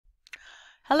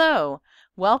Hello,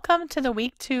 welcome to the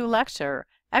Week 2 lecture,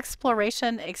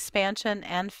 Exploration, Expansion,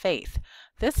 and Faith.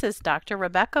 This is Dr.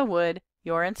 Rebecca Wood,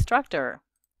 your instructor.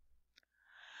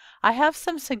 I have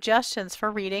some suggestions for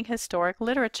reading historic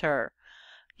literature.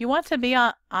 You want to be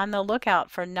on the lookout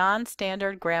for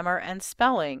non-standard grammar and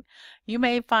spelling. You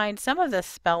may find some of the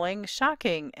spelling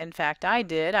shocking. In fact, I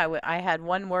did. I had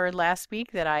one word last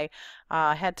week that I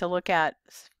had to look at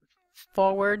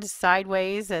forwards,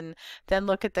 sideways, and then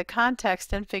look at the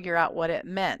context and figure out what it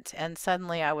meant. And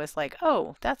suddenly I was like,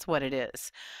 oh, that's what it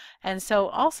is. And so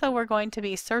also we're going to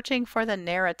be searching for the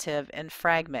narrative in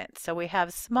fragments. So we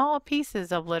have small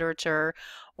pieces of literature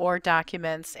or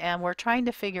documents, and we're trying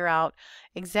to figure out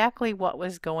exactly what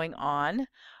was going on.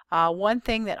 One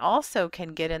thing that also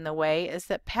can get in the way is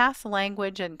that past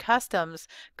language and customs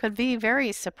could be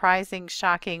very surprising,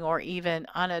 shocking, or even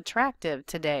unattractive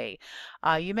today.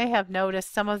 You may have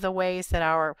noticed some of the ways that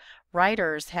our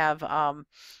writers have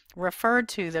referred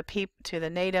to the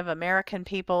Native American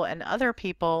people and other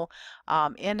people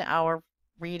in our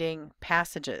reading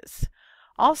passages.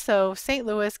 Also, St.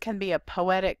 Louis can be a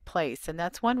poetic place, and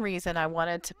that's one reason I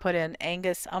wanted to put in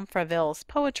Angus Umfraville's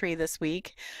poetry this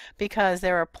week, because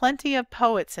there are plenty of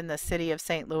poets in the city of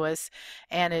St. Louis,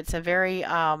 and it's a very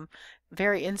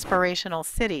inspirational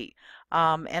city.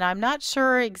 And I'm not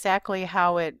sure exactly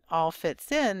how it all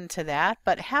fits into that,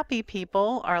 but happy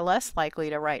people are less likely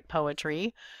to write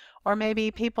poetry. Or maybe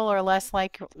people are less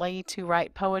likely to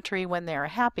write poetry when they're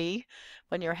happy.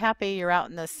 When you're happy, you're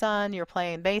out in the sun, you're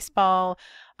playing baseball.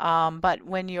 But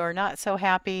when you're not so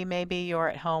happy, maybe you're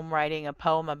at home writing a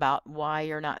poem about why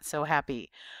you're not so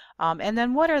happy. And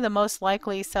then what are the most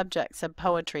likely subjects of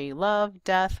poetry? Love,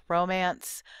 death,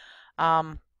 romance.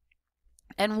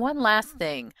 And one last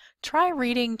thing, try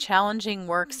reading challenging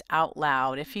works out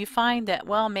loud. If you find that,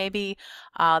 well, maybe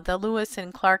the Lewis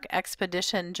and Clark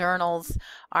expedition journals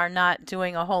are not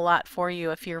doing a whole lot for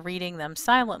you if you're reading them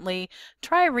silently,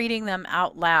 try reading them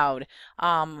out loud.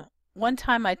 One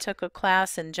time I took a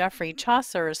class in Geoffrey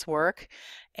Chaucer's work,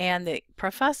 and the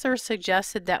professor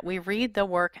suggested that we read the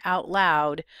work out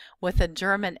loud with a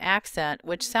German accent,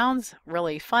 which sounds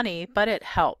really funny, but it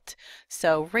helped.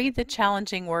 So read the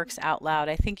challenging works out loud.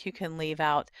 I think you can leave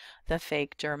out the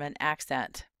fake German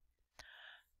accent.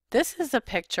 This is a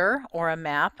picture or a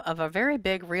map of a very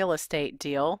big real estate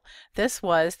deal. This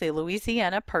was the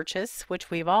Louisiana Purchase, which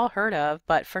we've all heard of,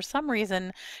 but for some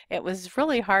reason it was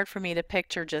really hard for me to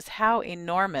picture just how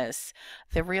enormous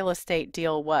the real estate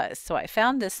deal was. So I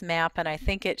found this map, and I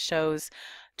think it shows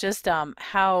just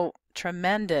how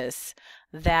tremendous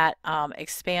that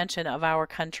expansion of our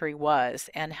country was,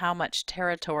 and how much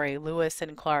territory Lewis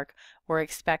and Clark were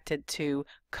expected to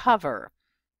cover.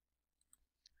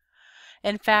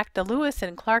 In fact, the Lewis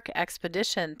and Clark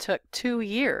expedition took 2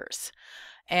 years,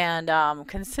 and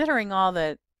considering all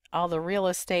the real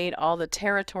estate, all the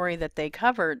territory that they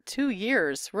covered, 2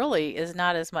 years really is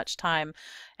not as much time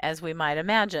as we might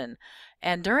imagine.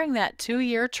 And during that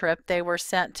 2-year trip, they were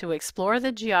sent to explore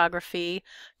the geography,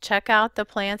 check out the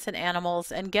plants and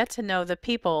animals, and get to know the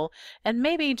people, and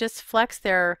maybe just flex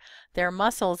their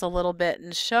muscles a little bit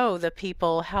and show the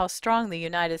people how strong the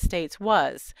United States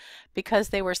was, because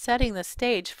they were setting the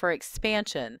stage for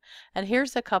expansion. And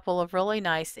here's a couple of really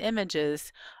nice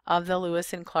images of the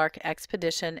Lewis and Clark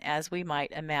expedition as we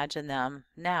might imagine them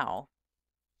now.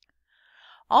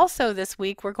 Also this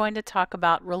week we're going to talk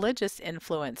about religious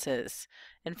influences.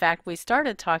 In fact, we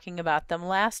started talking about them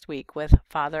last week with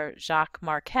Father Jacques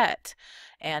Marquette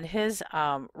and his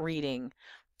reading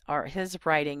or his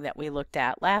writing that we looked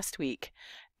at last week.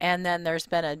 And then there's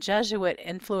been a Jesuit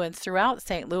influence throughout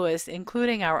St. Louis,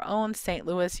 including our own St.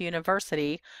 Louis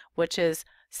University, which is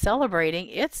celebrating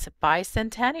its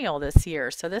bicentennial this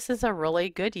year. So this is a really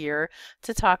good year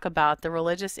to talk about the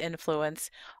religious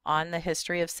influence on the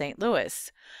history of St.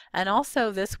 Louis. And also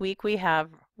this week we have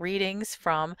readings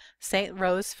from St.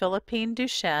 Rose Philippine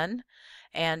Duchesne,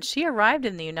 and she arrived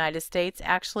in the United States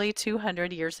actually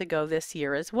 200 years ago this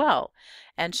year as well.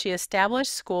 And she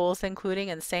established schools including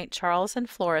in St. Charles and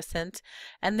Florissant,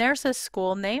 and there's a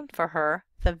school named for her,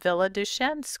 the Villa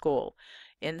Duchesne School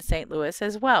in St. Louis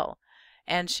as well.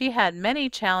 And she had many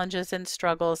challenges and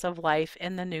struggles of life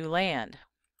in the new land.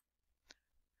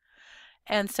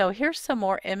 And so here's some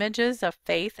more images of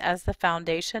faith as the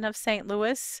foundation of St.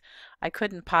 Louis. I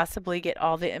couldn't possibly get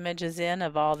all the images in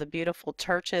of all the beautiful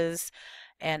churches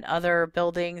and other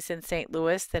buildings in St.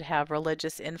 Louis that have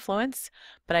religious influence,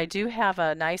 but I do have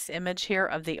a nice image here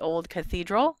of the old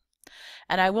cathedral.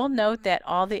 And I will note that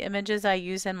all the images I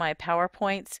use in my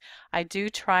PowerPoints, I do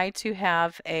try to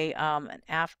have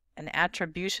an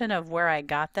attribution of where I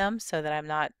got them, so that I'm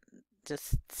not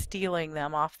just stealing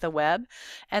them off the web.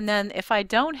 And then if I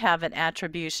don't have an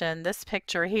attribution, this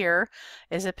picture here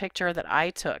is a picture that I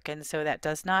took, and so that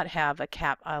does not have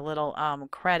a little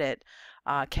credit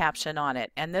caption on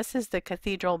it. And this is the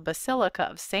Cathedral Basilica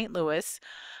of St. Louis.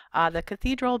 The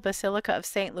Cathedral Basilica of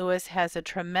St. Louis has a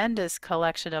tremendous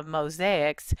collection of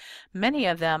mosaics, many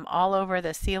of them all over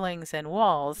the ceilings and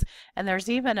walls, and there's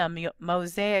even a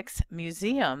mosaics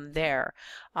museum there.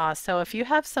 So if you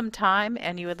have some time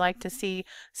and you would like to see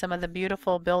some of the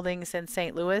beautiful buildings in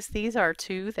St. Louis, these are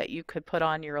two that you could put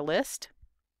on your list.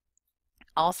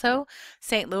 Also,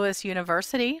 St. Louis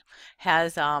University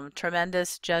has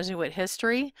tremendous Jesuit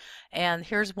history, and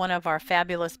here's one of our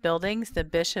fabulous buildings, the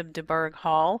Bishop DuBourg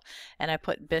Hall, and I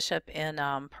put Bishop in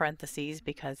parentheses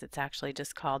because it's actually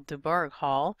just called DuBourg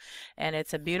Hall, and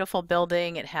it's a beautiful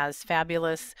building. It has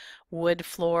fabulous wood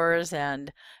floors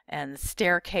and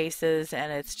staircases,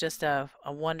 and it's just a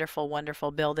wonderful,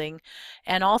 wonderful building.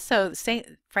 And also St.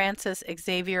 Francis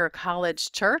Xavier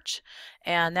College Church,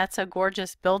 and that's a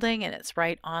gorgeous building, and it's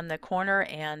right on the corner,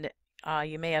 and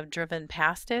you may have driven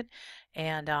past it,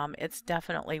 and it's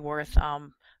definitely worth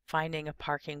finding a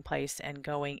parking place and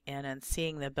going in and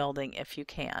seeing the building if you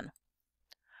can.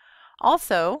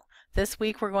 Also, this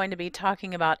week we're going to be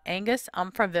talking about Angus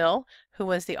Umfraville, who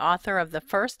was the author of the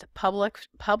first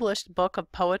published book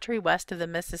of poetry west of the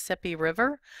Mississippi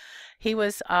River. He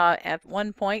was, at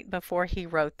one point before he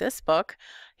wrote this book,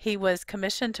 he was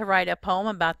commissioned to write a poem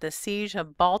about the siege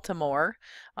of Baltimore,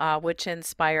 which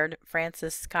inspired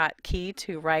Francis Scott Key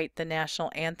to write the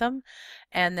national anthem.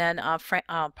 And then,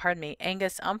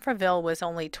 Angus Umfraville was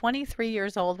only 23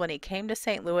 years old when he came to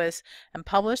St. Louis and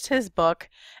published his book,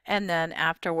 and then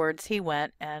afterwards he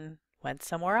went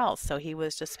somewhere else. So he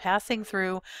was just passing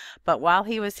through, but while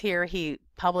he was here, he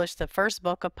published the first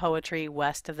book of poetry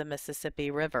west of the Mississippi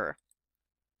River.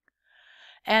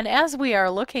 And as we are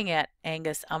looking at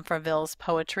Angus Umfraville's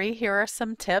poetry, here are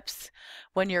some tips.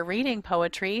 When you're reading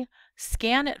poetry,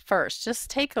 scan it first.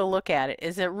 Just take a look at it.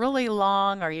 Is it really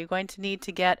long? Are you going to need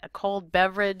to get a cold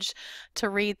beverage to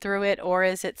read through it, or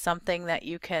is it something that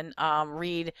you can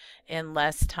read in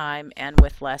less time and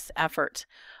with less effort?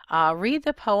 Read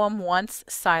the poem once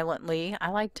silently. I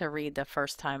like to read the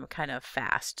first time kind of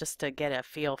fast just to get a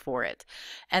feel for it.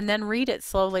 And then read it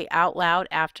slowly out loud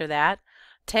after that.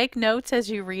 Take notes as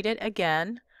you read it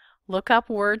again. Look up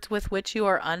words with which you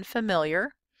are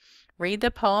unfamiliar. Read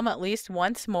the poem at least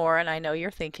once more, and I know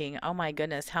you're thinking, oh my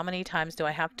goodness, how many times do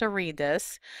I have to read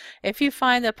this? If you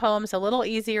find the poem's a little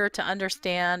easier to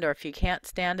understand, or if you can't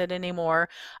stand it anymore,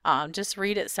 just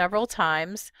read it several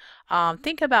times.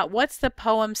 Think about what's the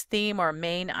poem's theme or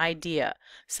main idea.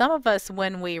 Some of us,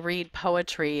 when we read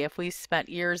poetry, if we spent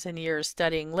years and years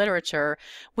studying literature,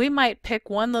 we might pick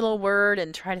one little word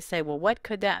and try to say, well, what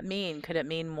could that mean? Could it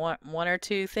mean one or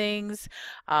two things?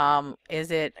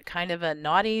 Is it kind of a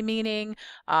naughty meaning?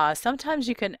 Sometimes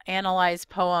you can analyze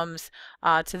poems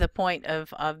to the point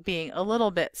of being a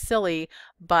little bit silly,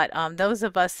 but those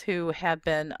of us who have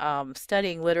been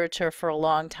studying literature for a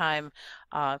long time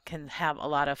can have a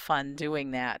lot of fun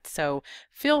doing that. So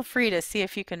feel free to see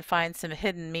if you can find some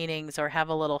hidden meanings or have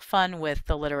a little fun with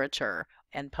the literature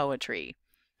and poetry.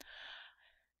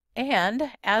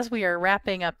 And as we are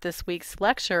wrapping up this week's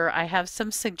lecture, I have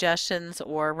some suggestions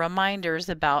or reminders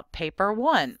about Paper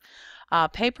 1.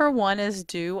 Paper 1 is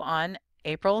due on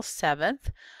April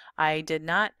 7th. I did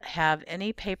not have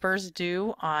any papers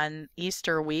due on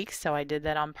Easter week, so I did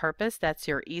that on purpose. That's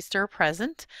your Easter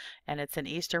present, and it's an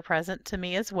Easter present to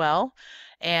me as well.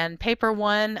 And Paper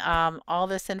 1, all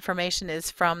this information is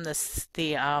from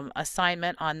the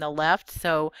assignment on the left.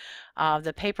 So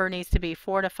the paper needs to be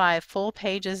 4 to 5 full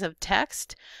pages of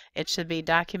text. It should be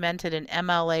documented in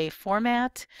MLA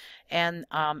format. And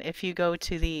if you go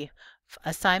to the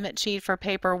assignment sheet for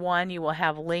Paper 1, you will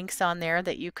have links on there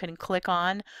that you can click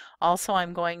on. Also,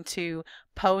 I'm going to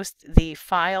post the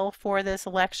file for this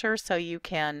lecture so you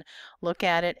can look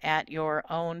at it at your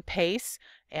own pace,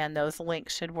 and those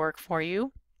links should work for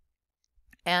you.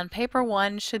 And Paper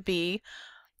 1 should be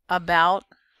about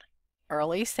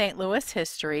early St. Louis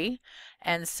history.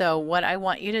 And so what I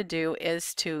want you to do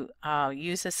is to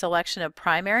use a selection of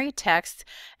primary text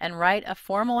and write a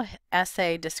formal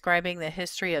essay describing the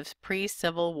history of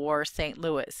pre-Civil War St.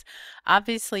 Louis.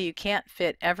 Obviously, you can't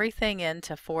fit everything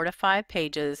into 4 to 5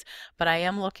 pages, but I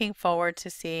am looking forward to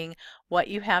seeing what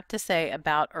you have to say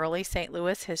about early St.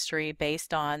 Louis history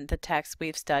based on the text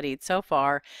we've studied so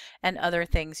far and other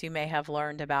things you may have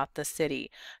learned about the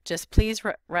city. Just please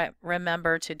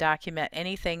remember to document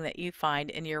anything that you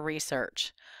find in your research.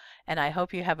 And I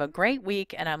hope you have a great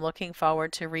week, and I'm looking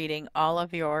forward to reading all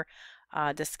of your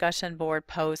discussion board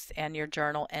posts and your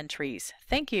journal entries.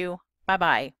 Thank you.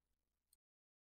 Bye-bye.